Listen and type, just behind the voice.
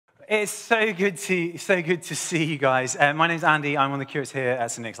It's so good to see you guys. My name's Andy. I'm one of the curates here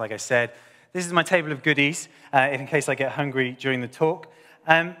at St. Nick's, like I said. This is my table of goodies, in case I get hungry during the talk.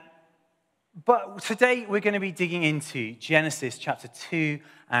 But today we're going to be digging into Genesis chapter 2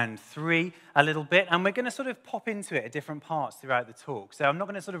 and 3 a little bit, and we're going to sort of pop into it at different parts throughout the talk. So I'm not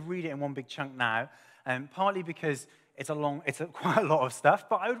going to sort of read it in one big chunk now, partly because it's quite a lot of stuff,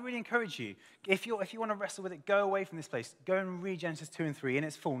 but I would really encourage you, if you want to wrestle with it, go away from this place, go and read Genesis 2 and 3 in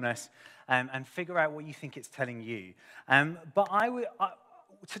its fullness, and figure out what you think it's telling you.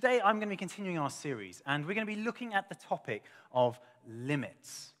 Today I'm going to be continuing our series, and we're going to be looking at the topic of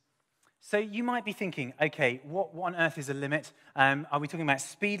limits. So you might be thinking, okay, what on earth is a limit? Are we talking about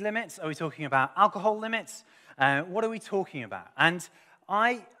speed limits? Are we talking about alcohol limits? What are we talking about? And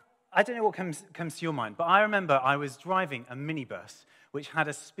I don't know what comes to your mind, but I remember I was driving a minibus which had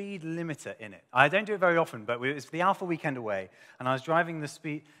a speed limiter in it. I don't do it very often, but it was the Alpha weekend away, and I was driving this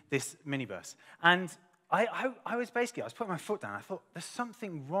minibus. And I was putting my foot down. I thought, there's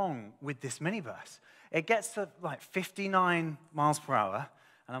something wrong with this minibus. It gets to like 59 miles per hour,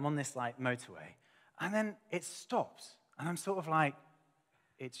 and I'm on this like motorway, and then it stops, and I'm sort of like,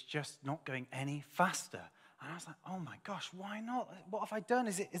 it's just not going any faster. And I was like, oh my gosh, why not? What have I done?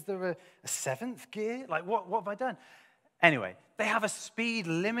 Is there a seventh gear? Like, what have I done? Anyway, they have a speed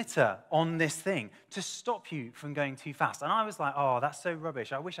limiter on this thing to stop you from going too fast. And I was like, oh, that's so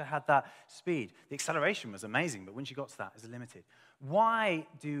rubbish. I wish I had that speed. The acceleration was amazing, but once you got to that, it's limited. Why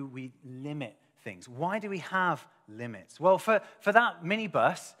do we limit things? Why do we have limits? Well, for that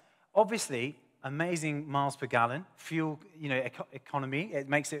minibus, obviously, amazing miles per gallon, fuel, economy. It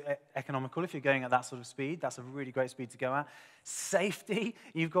makes it economical if you're going at that sort of speed. That's a really great speed to go at. Safety,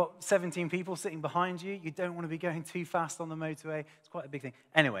 you've got 17 people sitting behind you. You don't want to be going too fast on the motorway. It's quite a big thing.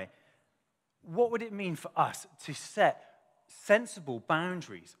 Anyway, what would it mean for us to set sensible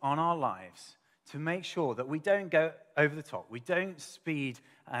boundaries on our lives to make sure that we don't go over the top, we don't speed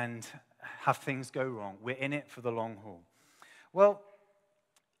and have things go wrong? We're in it for the long haul. Well,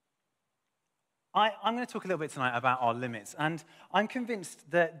 I'm going to talk a little bit tonight about our limits, and I'm convinced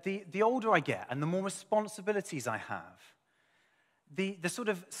that the older I get and the more responsibilities I have, the sort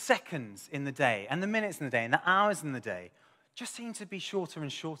of seconds in the day and the minutes in the day and the hours in the day just seem to be shorter and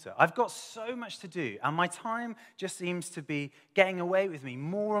shorter. I've got so much to do, and my time just seems to be getting away with me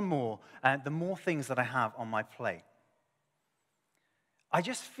more and more the more things that I have on my plate. I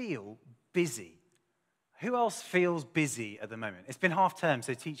just feel busy. Who else feels busy at the moment? It's been half term,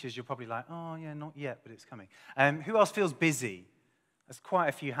 so teachers, you're probably like, oh, yeah, not yet, but it's coming. Who else feels busy? There's quite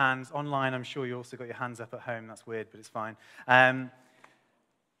a few hands. Online, I'm sure you also got your hands up at home. That's weird, but it's fine.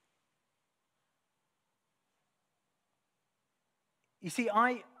 You see,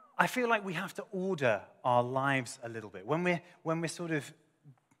 I feel like we have to order our lives a little bit. When we're sort of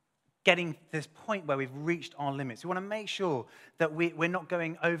getting to this point where we've reached our limits, we want to make sure that we're not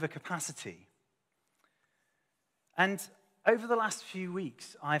going over capacity. And over the last few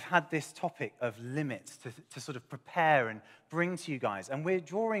weeks, I've had this topic of limits to sort of prepare and bring to you guys. And we're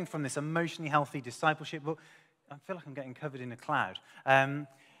drawing from this emotionally healthy discipleship book. I feel like I'm getting covered in a cloud.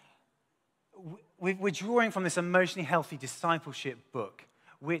 We're drawing from this emotionally healthy discipleship book,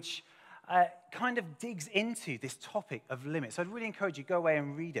 which kind of digs into this topic of limits. So I'd really encourage you to go away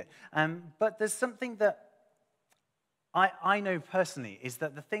and read it. But there's something that I know personally is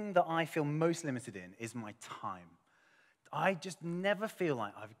that the thing that I feel most limited in is my time. I just never feel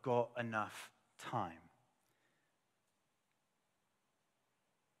like I've got enough time.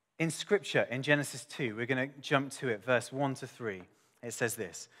 In Scripture, in Genesis 2, we're going to jump to it, verse 1 to 3. It says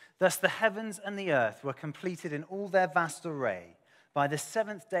this: "Thus the heavens and the earth were completed in all their vast array. By the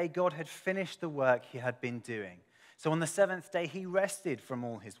seventh day, God had finished the work he had been doing. So on the seventh day, he rested from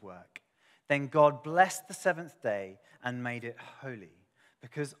all his work. Then God blessed the seventh day and made it holy,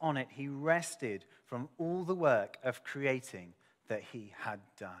 because on it he rested from all the work of creating that he had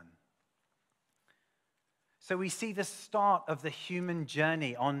done." So we see the start of the human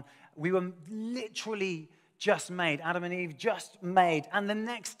journey. We were literally just made, Adam and Eve just made, and the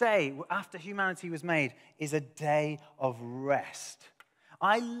next day after humanity was made is a day of rest.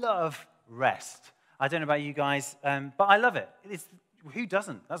 I love rest. I don't know about you guys, but I love it. Who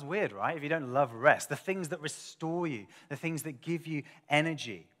doesn't? That's weird, right? If you don't love rest, the things that restore you, the things that give you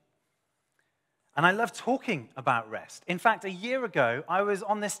energy. And I love talking about rest. In fact, a year ago, I was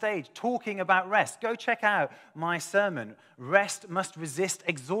on this stage talking about rest. Go check out my sermon, Rest Must Resist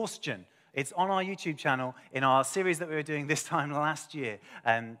Exhaustion. It's on our YouTube channel in our series that we were doing this time last year.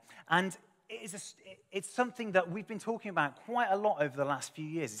 And it's something that we've been talking about quite a lot over the last few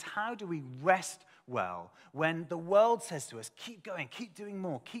years, is how do we rest well when the world says to us, keep going, keep doing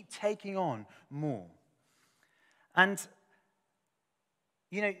more, keep taking on more. And,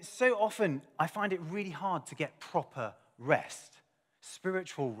 so often I find it really hard to get proper rest,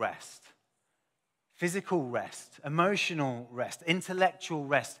 spiritual rest, physical rest, emotional rest, intellectual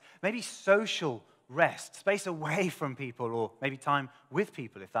rest, maybe social rest, space away from people, or maybe time with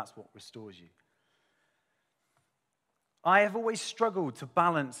people if that's what restores you. I have always struggled to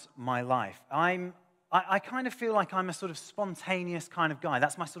balance my life. I kind of feel like I'm a sort of spontaneous kind of guy.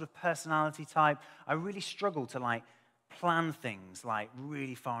 That's my sort of personality type. I really struggle to plan things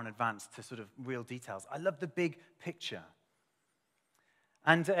really far in advance to sort of real details. I love the big picture.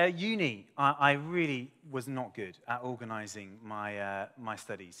 And at uni, I really was not good at organizing my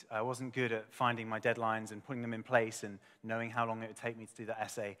studies. I wasn't good at finding my deadlines and putting them in place and knowing how long it would take me to do that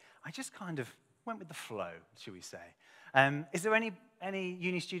essay. I just kind of went with the flow, should we say. Is there any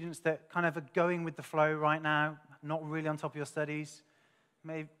uni students that kind of are going with the flow right now, not really on top of your studies?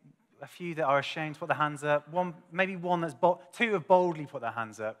 Maybe a few that are ashamed to put their hands up. Maybe one that's two have boldly put their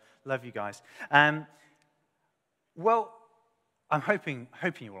hands up. Love you guys. Well, I'm hoping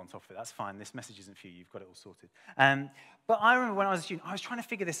you're all on top of it. That's fine. This message isn't for you. You've got it all sorted. But I remember when I was a student, I was trying to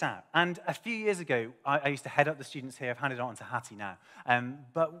figure this out. And a few years ago, I used to head up the students here. I've handed it on to Hattie now. And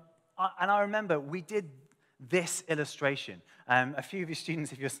I remember we did this illustration. A few of you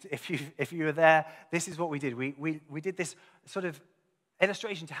students, if you were there, this is what we did. We did this sort of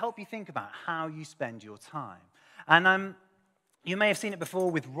illustration to help you think about how you spend your time. And you may have seen it before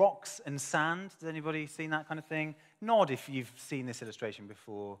with rocks and sand. Has anybody seen that kind of thing? Nod if you've seen this illustration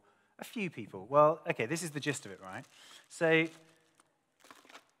before. A few people. Well, okay, this is the gist of it, right? So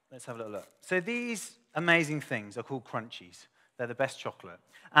let's have a little look. So these amazing things are called crunchies. They're the best chocolate.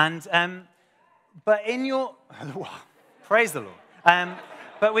 And but in your praise the Lord.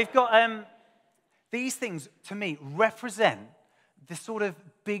 But we've got these things to me represent the sort of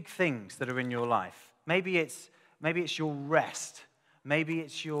big things that are in your life. Maybe it's your rest. Maybe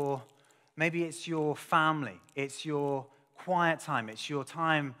it's your family. It's your quiet time. It's your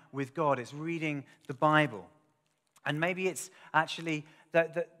time with God. It's reading the Bible. And maybe it's actually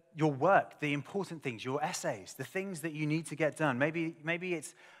your work, the important things, your essays, the things that you need to get done. Maybe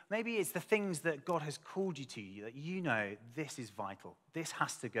it's the things that God has called you to, that you know this is vital. This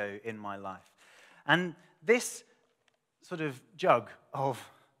has to go in my life. And this sort of jug of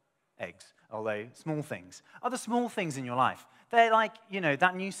eggs, although small things, are the small things in your life. They're like,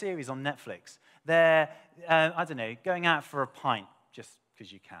 that new series on Netflix. They're, going out for a pint just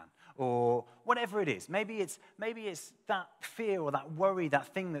because you can. Or whatever it is. Maybe it's that fear or that worry,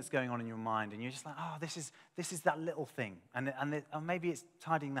 that thing that's going on in your mind, and you're just like, oh, this is that little thing. Or maybe it's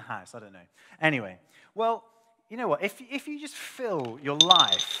tidying the house, I don't know. Anyway, well, you know what? If you just fill your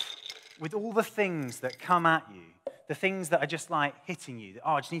life with all the things that come at you, the things that are just like hitting you,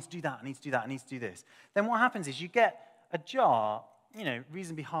 I just need to do that, I need to do that, I need to do this, then what happens is you get a jar,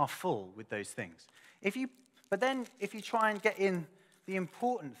 reasonably half full with those things. But then if you try and get in the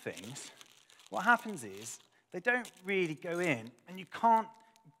important things, what happens is they don't really go in, and you can't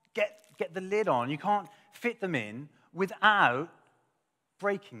get the lid on, you can't fit them in without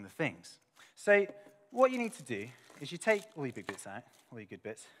breaking the things. So what you need to do is you take all your big bits out, all your good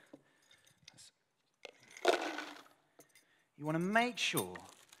bits. You want to make sure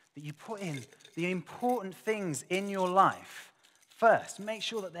that you put in the important things in your life first. Make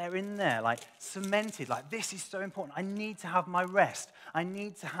sure that they're in there, cemented, this is so important. I need to have my rest. I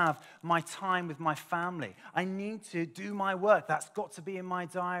need to have my time with my family. I need to do my work. That's got to be in my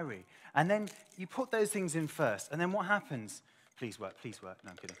diary. And then you put those things in first. And then what happens? Please work.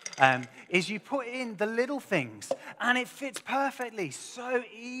 No, I'm kidding. Is you put in the little things, and it fits perfectly. So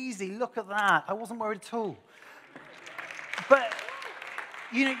easy. Look at that. I wasn't worried at all. But,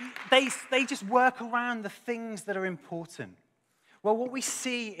 they just work around the things that are important. Well, what we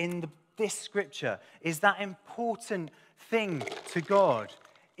see in this scripture is that important thing to God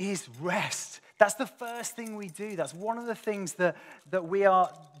is rest. That's the first thing we do. That's one of the things that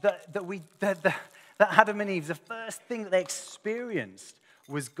Adam and Eve, the first thing that they experienced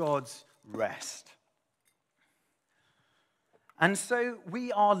was God's rest. And so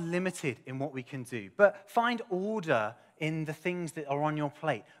we are limited in what we can do, but find order in the things that are on your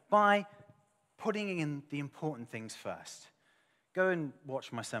plate by putting in the important things first. Go and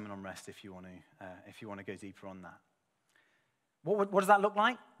watch my sermon on rest if you want to go deeper on that. What does that look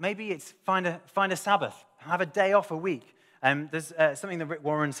like? Maybe it's find a Sabbath, have a day off a week. There's something that Rick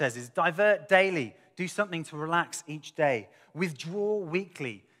Warren says is divert daily, do something to relax each day, withdraw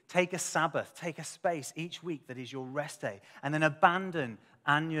weekly, take a Sabbath, take a space each week that is your rest day, and then abandon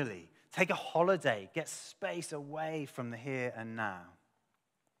annually. Take a holiday. Get space away from the here and now.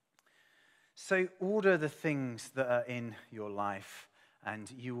 So order the things that are in your life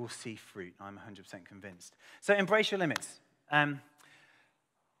and you will see fruit. I'm 100% convinced. So embrace your limits.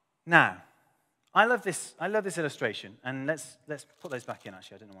 Now, I love this illustration, and let's put those back in,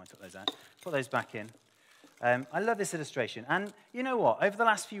 actually. I don't know why I took those out. Put those back in. I love this illustration. And you know what? Over the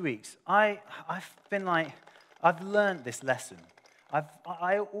last few weeks, I've learned this lesson.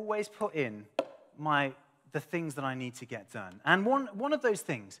 I always put in the things that I need to get done. And one of those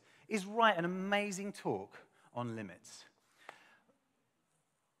things is write an amazing talk on limits.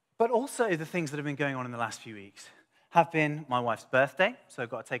 But also the things that have been going on in the last few weeks have been my wife's birthday, so I've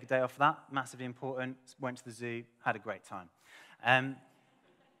got to take a day off for that, massively important, went to the zoo, had a great time.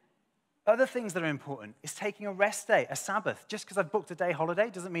 Other things that are important is taking a rest day, a Sabbath. Just because I've booked a day holiday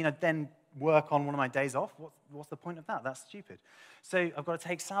doesn't mean I then work on one of my days off. What's the point of that? That's stupid. So I've got to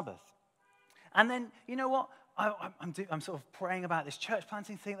take Sabbath. And then, you know what? I'm sort of praying about this church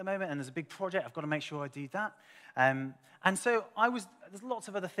planting thing at the moment, and there's a big project. I've got to make sure I do that. And so there's lots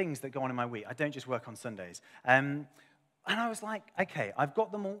of other things that go on in my week. I don't just work on Sundays. And I was like, okay, I've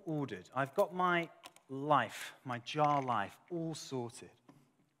got them all ordered. I've got my life, my jar life, all sorted.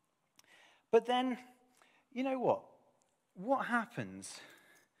 But then, you know what? What happens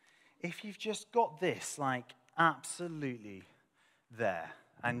if you've just got this, like, absolutely there,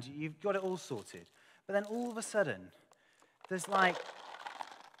 and you've got it all sorted, but then all of a sudden, there's, like,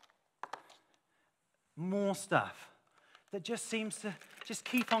 more stuff that just seems to just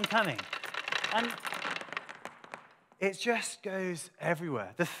keep on coming. And it just goes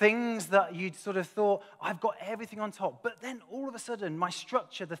everywhere. The things that you'd sort of thought, I've got everything on top, but then all of a sudden, my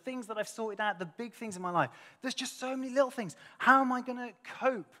structure, the things that I've sorted out, the big things in my life, there's just so many little things. How am I going to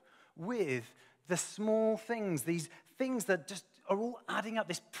cope with the small things, these things that just are all adding up,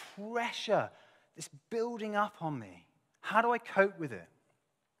 this pressure, this building up on me? How do I cope with it?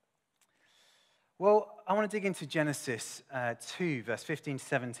 Well, I want to dig into Genesis 2, verse 15 to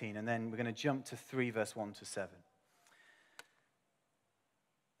 17, and then we're going to jump to 3, verse 1 to 7.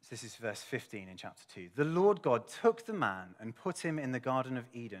 So this is verse 15 in chapter 2. The Lord God took the man and put him in the Garden of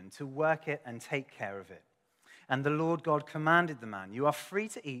Eden to work it and take care of it. And the Lord God commanded the man, you are free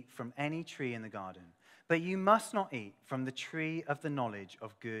to eat from any tree in the garden, but you must not eat from the tree of the knowledge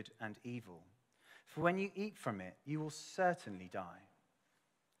of good and evil. For when you eat from it, you will certainly die.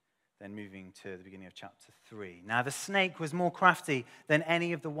 Then moving to the beginning of chapter 3. Now the snake was more crafty than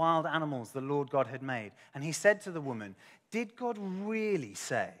any of the wild animals the Lord God had made. And he said to the woman, did God really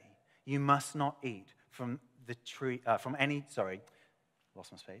say you must not eat from the tree,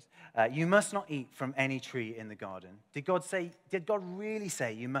 you must not eat from any tree in the garden? Did God really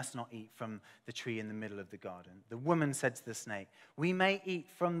say you must not eat from the tree in the middle of the garden? The woman said to the snake, we may eat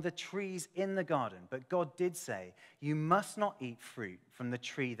from the trees in the garden, but God did say you must not eat fruit from the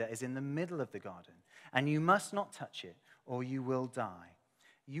tree that is in the middle of the garden, and you must not touch it, or you will die.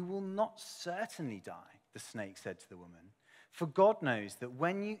 You will not certainly die, the snake said to the woman, for God knows that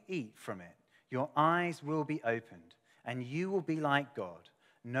when you eat from it, your eyes will be opened, and you will be like God,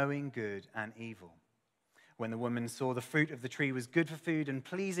 knowing good and evil. When the woman saw the fruit of the tree was good for food and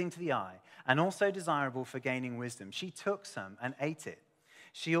pleasing to the eye, and also desirable for gaining wisdom, she took some and ate it.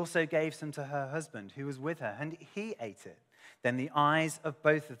 She also gave some to her husband who was with her, and he ate it. Then the eyes of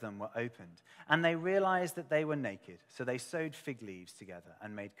both of them were opened, and they realized that they were naked. So they sewed fig leaves together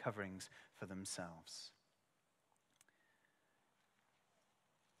and made coverings for themselves.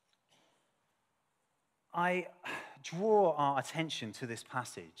 I draw our attention to this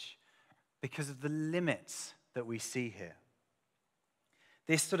passage because of the limits that we see here.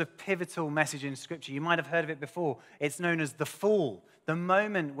 This sort of pivotal message in Scripture, you might have heard of it before. It's known as the fall, the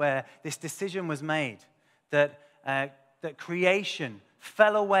moment where this decision was made that creation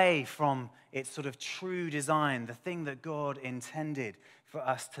fell away from its sort of true design, the thing that God intended for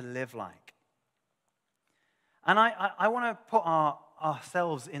us to live like. And I want to put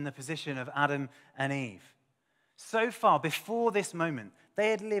ourselves in the position of Adam and Eve. So far, before this moment, they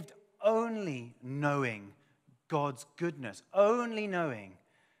had lived only knowing God's goodness, only knowing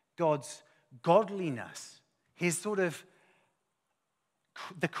God's godliness, his sort of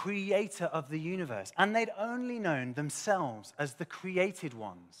the creator of the universe. And they'd only known themselves as the created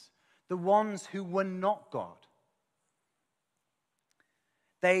ones, the ones who were not God.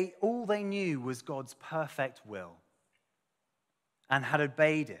 All they knew was God's perfect will and had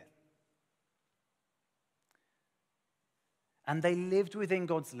obeyed it. And they lived within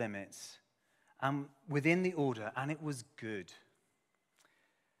God's limits, within the order, and it was good.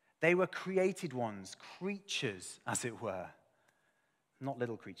 They were created ones, creatures, as it were, not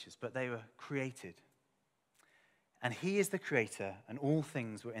little creatures, but they were created. And he is the creator, and all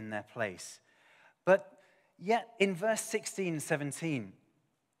things were in their place. But yet, in verse 16 and 17,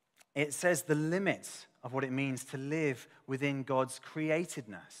 it says the limits of what it means to live within God's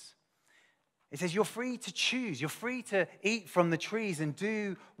createdness. It says you're free to choose. You're free to eat from the trees and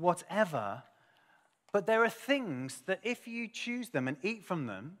do whatever. But there are things that if you choose them and eat from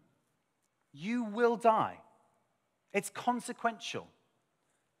them, you will die. It's consequential.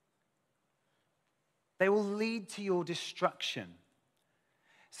 They will lead to your destruction.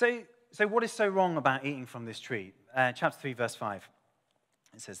 So what is so wrong about eating from this tree? Chapter 3, verse 5.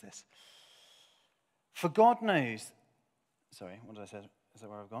 It says this. For God knows... Sorry, what did I say? Is that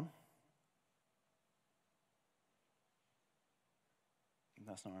where I've gone?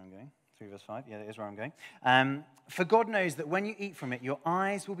 That's not where I'm going. 3 verse 5. Yeah, that is where I'm going. For God knows that when you eat from it, your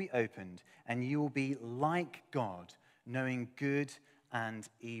eyes will be opened, and you will be like God, knowing good and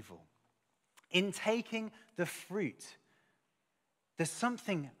evil. In taking the fruit, there's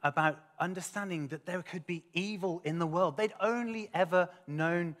something about understanding that there could be evil in the world. They'd only ever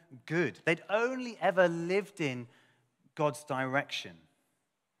known good. They'd only ever lived in God's direction.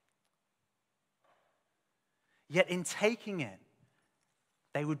 Yet in taking it,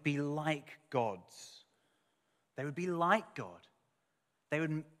 they would be like gods. They would be like God. They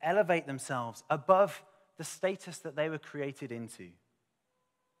would elevate themselves above the status that they were created into.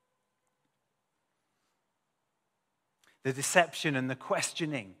 The deception and the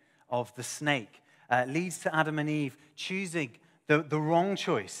questioning of the snake leads to Adam and Eve choosing the wrong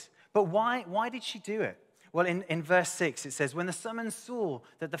choice. But why did she do it? Well, in verse 6, it says, when the woman saw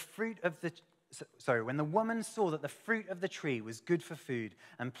that the fruit of the tree was good for food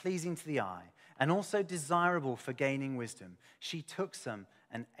and pleasing to the eye, and also desirable for gaining wisdom, she took some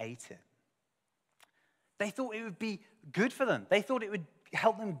and ate it. They thought it would be good for them. They thought it would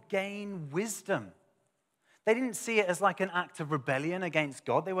help them gain wisdom. They didn't see it as like an act of rebellion against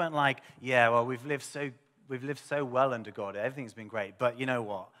God. They weren't like, yeah, well, we've lived so well under God. Everything's been great. But you know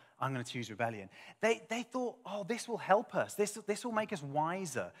what? I'm going to choose rebellion. They thought, oh, this will help us. This will make us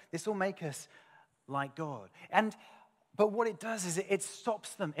wiser. This will make us like God. But what it does is it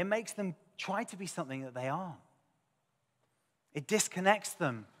stops them. It makes them try to be something that they aren't. It disconnects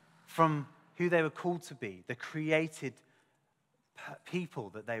them from who they were called to be, the created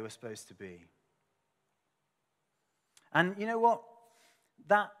people that they were supposed to be. And you know what?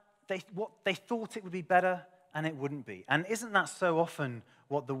 They thought it would be better, and it wouldn't be. And isn't that so often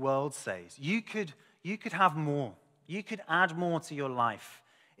what the world says? You could have more. You could add more to your life.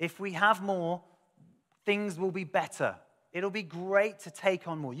 If we have more, things will be better. It'll be great to take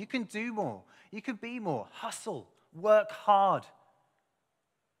on more. You can do more. You can be more. Hustle. Work hard.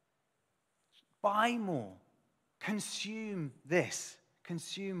 Buy more. Consume this.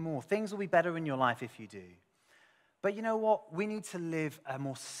 Consume more. Things will be better in your life if you do. But you know what? We need to live a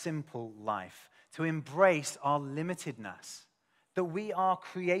more simple life, to embrace our limitedness, that we are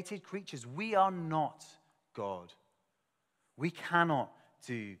created creatures. We are not God. We cannot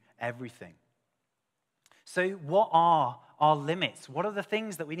do everything. So what are our limits? What are the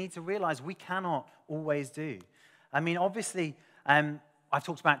things that we need to realize we cannot always do? I mean, obviously, I've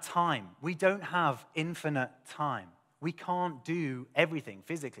talked about time. We don't have infinite time. We can't do everything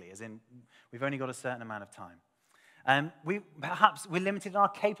physically, as in we've only got a certain amount of time. Perhaps we're limited in our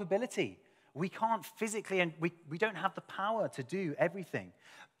capability. We can't physically, and we don't have the power to do everything.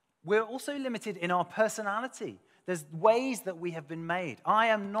 We're also limited in our personality. There's ways that we have been made. I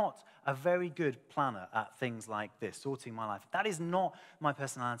am not a very good planner at things like this, sorting my life. That is not my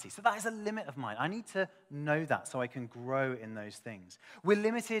personality. So that is a limit of mine. I need to know that so I can grow in those things. We're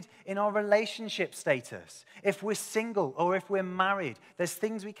limited in our relationship status. If we're single or if we're married, there's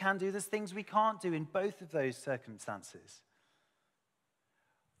things we can do, there's things we can't do in both of those circumstances.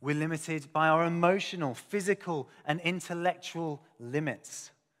 We're limited by our emotional, physical, and intellectual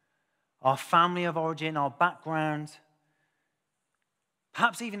limits. Our family of origin, our background,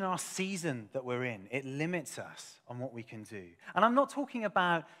 perhaps even our season that we're in, it limits us on what we can do. And I'm not talking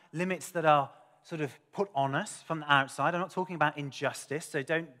about limits that are sort of put on us from the outside. I'm not talking about injustice, so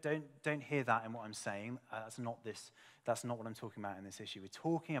don't hear that in what I'm saying. That's not what I'm talking about in this issue. We're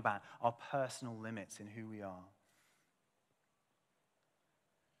talking about our personal limits in who we are.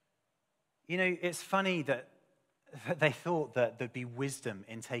 You know, it's funny that they thought that there'd be wisdom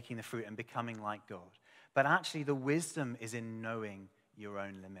in taking the fruit and becoming like God. But actually, the wisdom is in knowing your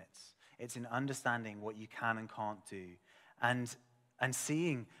own limits. It's in understanding what you can and can't do, and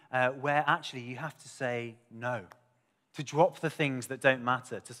seeing where actually you have to say no, to drop the things that don't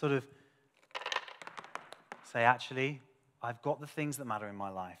matter, to sort of say, actually, I've got the things that matter in my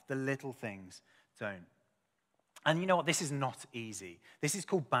life. The little things don't. And you know what? This is not easy. This is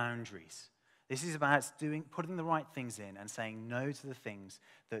called boundaries. This is about putting the right things in and saying no to the things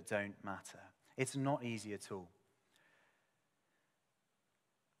that don't matter. It's not easy at all.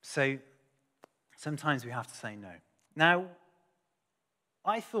 So sometimes we have to say no. Now,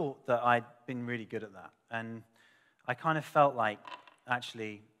 I thought that I'd been really good at that. And I kind of felt like,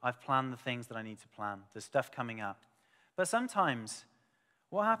 actually, I've planned the things that I need to plan. There's stuff coming up. But sometimes,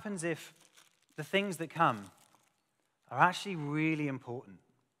 what happens if the things that come are actually really important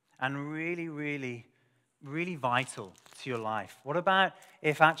and really, really, really vital to your life? What about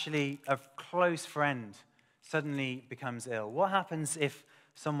if actually a close friend suddenly becomes ill? What happens if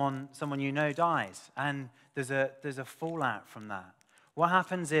someone you know dies and there's a fallout from that? What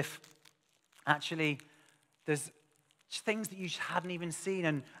happens if actually there's things that you hadn't even seen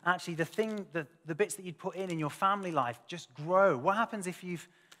and actually the bits that you'd put in your family life just grow? What happens if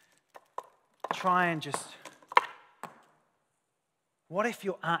what if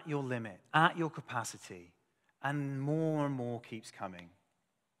you're at your limit, at your capacity, and more keeps coming?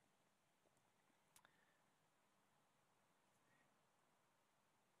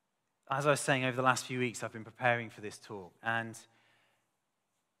 As I was saying, over the last few weeks, I've been preparing for this talk, and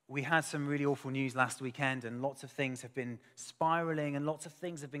we had some really awful news last weekend, and lots of things have been spiraling, and lots of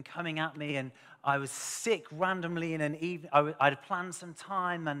things have been coming at me, and I was sick randomly in an evening. I'd planned some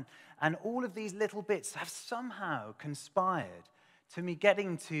time, and all of these little bits have somehow conspired to me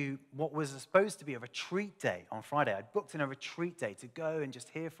getting to what was supposed to be a retreat day on Friday. I'd booked in a retreat day to go and just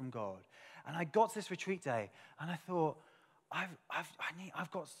hear from God. And I got to this retreat day, and I thought, I've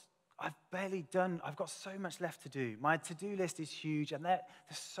got so much left to do. My to-do list is huge, and there's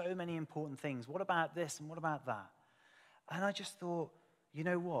so many important things. What about this, and what about that? And I just thought, you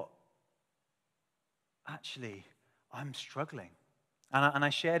know what? Actually, I'm struggling. And I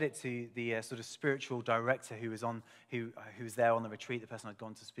shared it to the sort of spiritual director who was there on the retreat, the person I'd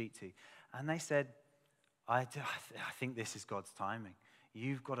gone to speak to. And they said, I think this is God's timing.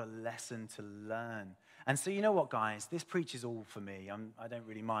 You've got a lesson to learn. And so you know what, guys? This preaches all for me. I don't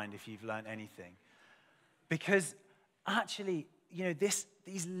really mind if you've learned anything. Because actually, you know,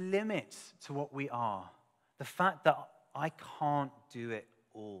 these limits to what we are, the fact that I can't do it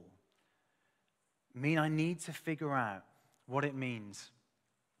all, mean I need to figure out what it means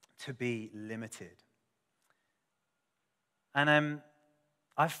to be limited. And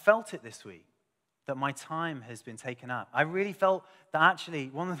I've felt it this week, that my time has been taken up. I really felt that actually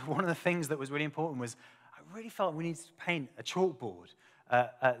one of the things that was really important was I really felt we needed to paint a chalkboard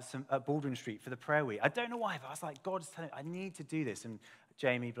at Baldwin Street for the prayer week. I don't know why, but I was like, God's telling me I need to do this. And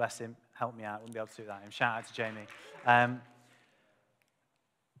Jamie, bless him, helped me out. I wouldn't be able to do that. Shout out to Jamie.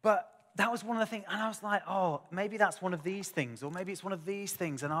 But that was one of the things, and I was like, oh, maybe that's one of these things, or maybe it's one of these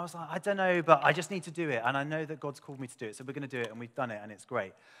things. And I was like, I don't know, but I just need to do it. And I know that God's called me to do it, so we're going to do it, and we've done it, and it's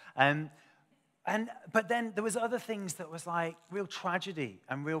great. But then there was other things that was like real tragedy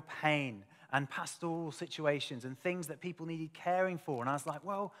and real pain and pastoral situations and things that people needed caring for. And I was like,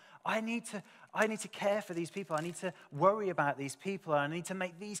 well, I need to care for these people. I need to worry about these people. I need to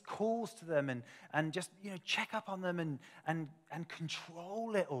make these calls to them and just, you know, check up on them and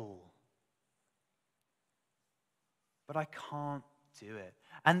control it all. But I can't do it.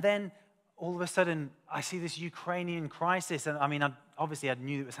 And then all of a sudden, I see this Ukrainian crisis, and I mean, I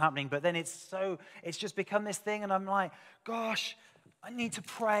knew it was happening, but then it's just become this thing, and I'm like, gosh, I need to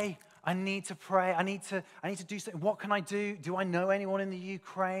pray. I need to do something. What can I do? Do I know anyone in the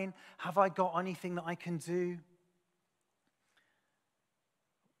Ukraine? Have I got anything that I can do?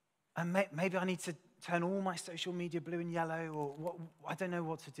 And maybe I need to turn all my social media blue and yellow, or what, I don't know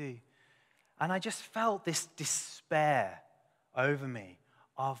what to do. And I just felt this despair over me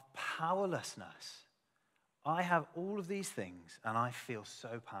of powerlessness. I have all of these things, and I feel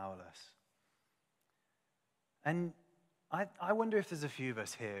so powerless. And I wonder if there's a few of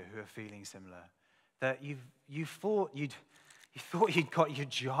us here who are feeling similar, that you thought you'd got your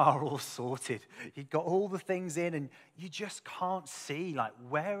jar all sorted. You'd got all the things in, and you just can't see, like,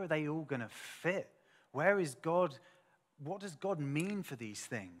 where are they all going to fit? Where is God? What does God mean for these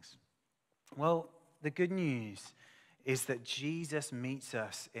things? Well, the good news is that Jesus meets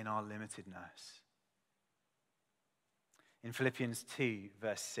us in our limitedness. In Philippians 2,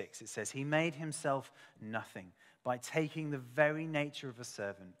 verse 6, it says, He made himself nothing by taking the very nature of a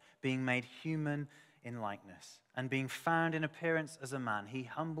servant, being made human in likeness, and being found in appearance as a man. He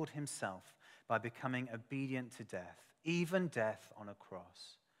humbled himself by becoming obedient to death, even death on a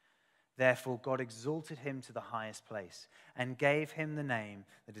cross. Therefore, God exalted him to the highest place and gave him the name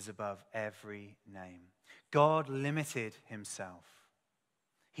that is above every name, God limited himself.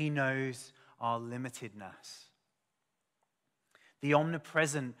 He knows our limitedness. The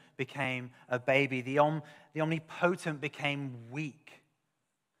omnipresent became a baby. The omnipotent became weak.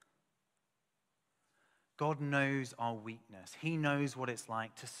 God knows our weakness. He knows what it's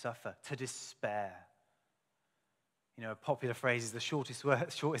like to suffer, to despair. You know, a popular phrase is the shortest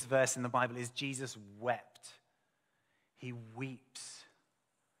verse in the Bible is Jesus wept. He weeps.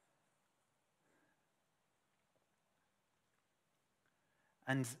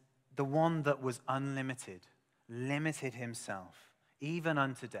 And the one that was unlimited limited himself, even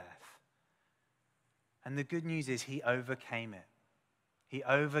unto death. And the good news is he overcame it. He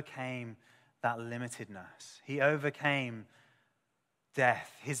overcame that limitedness. He overcame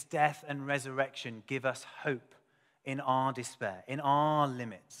death. His death and resurrection give us hope in our despair, in our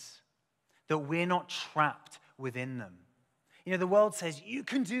limits, that we're not trapped within them. You know, the world says you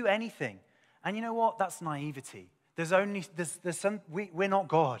can do anything. And you know what? That's naivety. We're not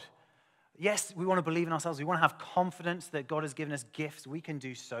God. Yes, we want to believe in ourselves. We want to have confidence that God has given us gifts. We can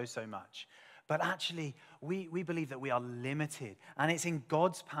do so much. But actually, we believe that we are limited. And it's in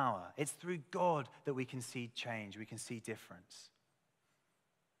God's power. It's through God that we can see change. We can see difference.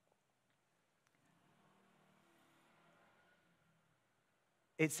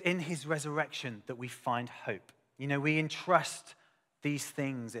 It's in his resurrection that we find hope. You know, we entrust these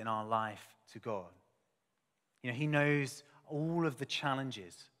things in our life to God. You know, he knows all of the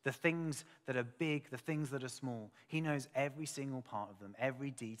challenges, the things that are big, the things that are small. He knows every single part of them, every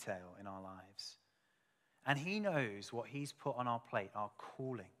detail in our lives. And he knows what he's put on our plate, our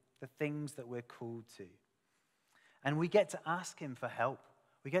calling, the things that we're called to. And we get to ask him for help.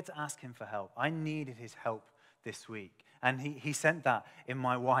 We get to ask him for help. I needed his help this week. And he sent that in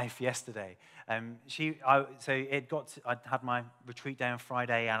my wife yesterday. I'd had my retreat day on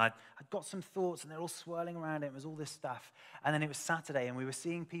Friday, and I'd got some thoughts, and they're all swirling around it. It was all this stuff. And then it was Saturday, and we were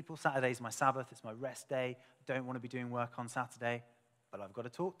seeing people. Saturday's my Sabbath. It's my rest day. Don't want to be doing work on Saturday, but I've got a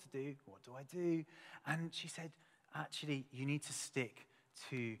talk to do. What do I do? And she said, actually, you need to stick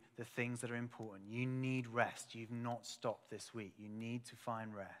to the things that are important. You need rest. You've not stopped this week. You need to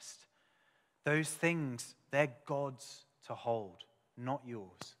find rest. Those things, they're God's to hold, not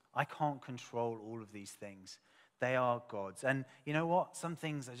yours. I can't control all of these things. They are God's. And you know what? Some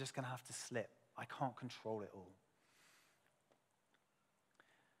things are just going to have to slip. I can't control it all.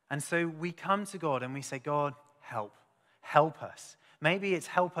 And so we come to God and we say, God, help. Help us. Maybe it's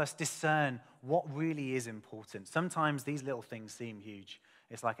help us discern what really is important. Sometimes these little things seem huge.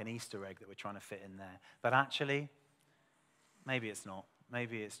 It's like an Easter egg that we're trying to fit in there. But actually, maybe it's not.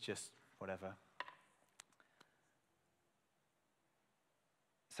 Maybe it's just whatever.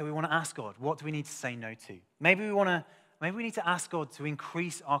 So we want to ask God, what do we need to say no to? Maybe we need to ask God to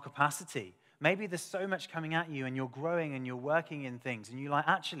increase our capacity. Maybe there's so much coming at you and you're growing and you're working in things and you're like,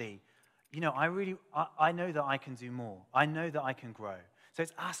 actually, you know, I know that I can do more. I know that I can grow. So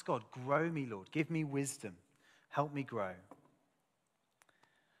it's ask God, grow me, Lord. Give me wisdom. Help me grow.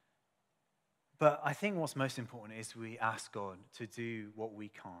 But I think what's most important is we ask God to do what we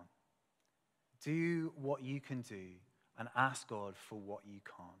can't. Do what you can do and ask God for what you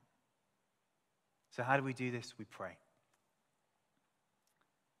can't. So how do we do this? We pray.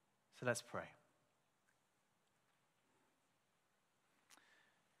 So let's pray.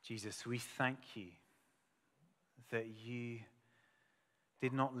 Jesus, we thank you that you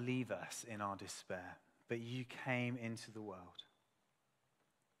did not leave us in our despair, but you came into the world.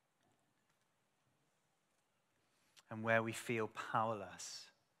 And where we feel powerless,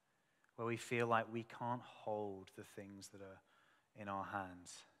 where we feel like we can't hold the things that are in our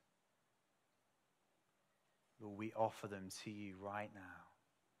hands, Lord, we offer them to you right now.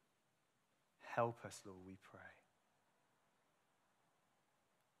 Help us, Lord, we pray.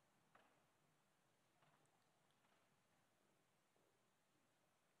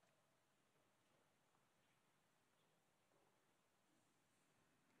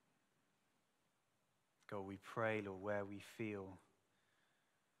 God, we pray, Lord, where we feel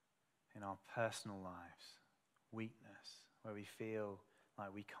in our personal lives weakness, where we feel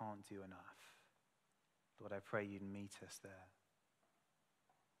like we can't do enough. Lord, I pray you'd meet us there.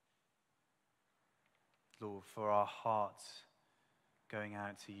 Lord, for our hearts going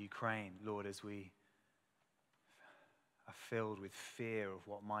out to Ukraine, Lord, as we are filled with fear of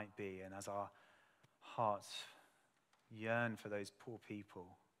what might be, and as our hearts yearn for those poor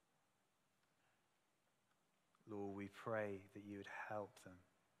people, Lord, we pray that you would help them.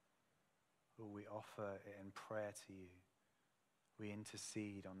 Lord, we offer it in prayer to you. We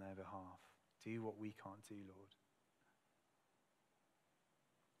intercede on their behalf. Do what we can't do, Lord.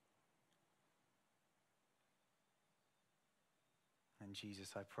 And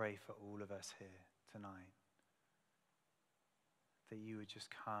Jesus, I pray for all of us here tonight that you would just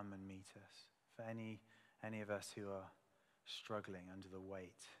come and meet us. For any of us who are struggling under the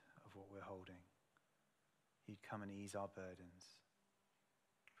weight of what we're holding, you'd come and ease our burdens.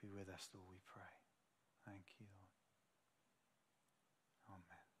 Be with us, Lord, we pray.